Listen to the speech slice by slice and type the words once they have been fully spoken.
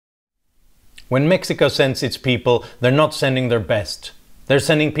When Mexico sends its people, they're not sending their best. They're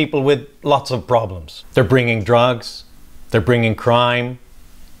sending people with lots of problems. They're bringing drugs, they're bringing crime,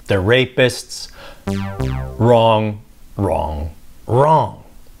 they're rapists. Wrong, wrong, wrong.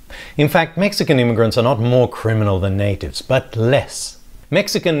 In fact, Mexican immigrants are not more criminal than natives, but less.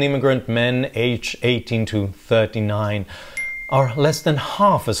 Mexican immigrant men aged 18 to 39 are less than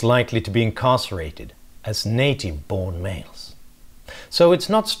half as likely to be incarcerated as native-born males. So it's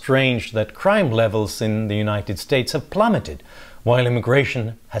not strange that crime levels in the United States have plummeted, while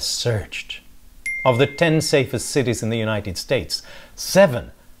immigration has surged. Of the 10 safest cities in the United States,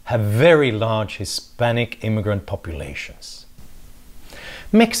 7 have very large Hispanic immigrant populations.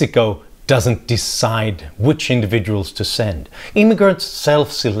 Mexico doesn't decide which individuals to send. Immigrants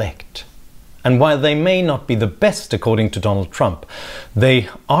self-select. And while they may not be the best according to Donald Trump, they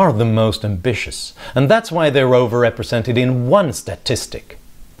are the most ambitious. And that's why they're overrepresented in one statistic,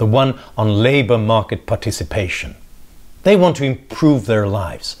 the one on labor market participation. They want to improve their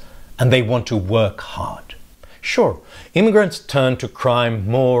lives, and they want to work hard. Sure, immigrants turn to crime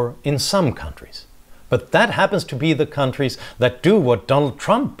more in some countries, but that happens to be the countries that do what Donald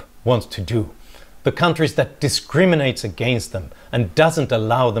Trump wants to do, the countries that discriminates against them and doesn't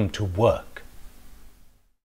allow them to work.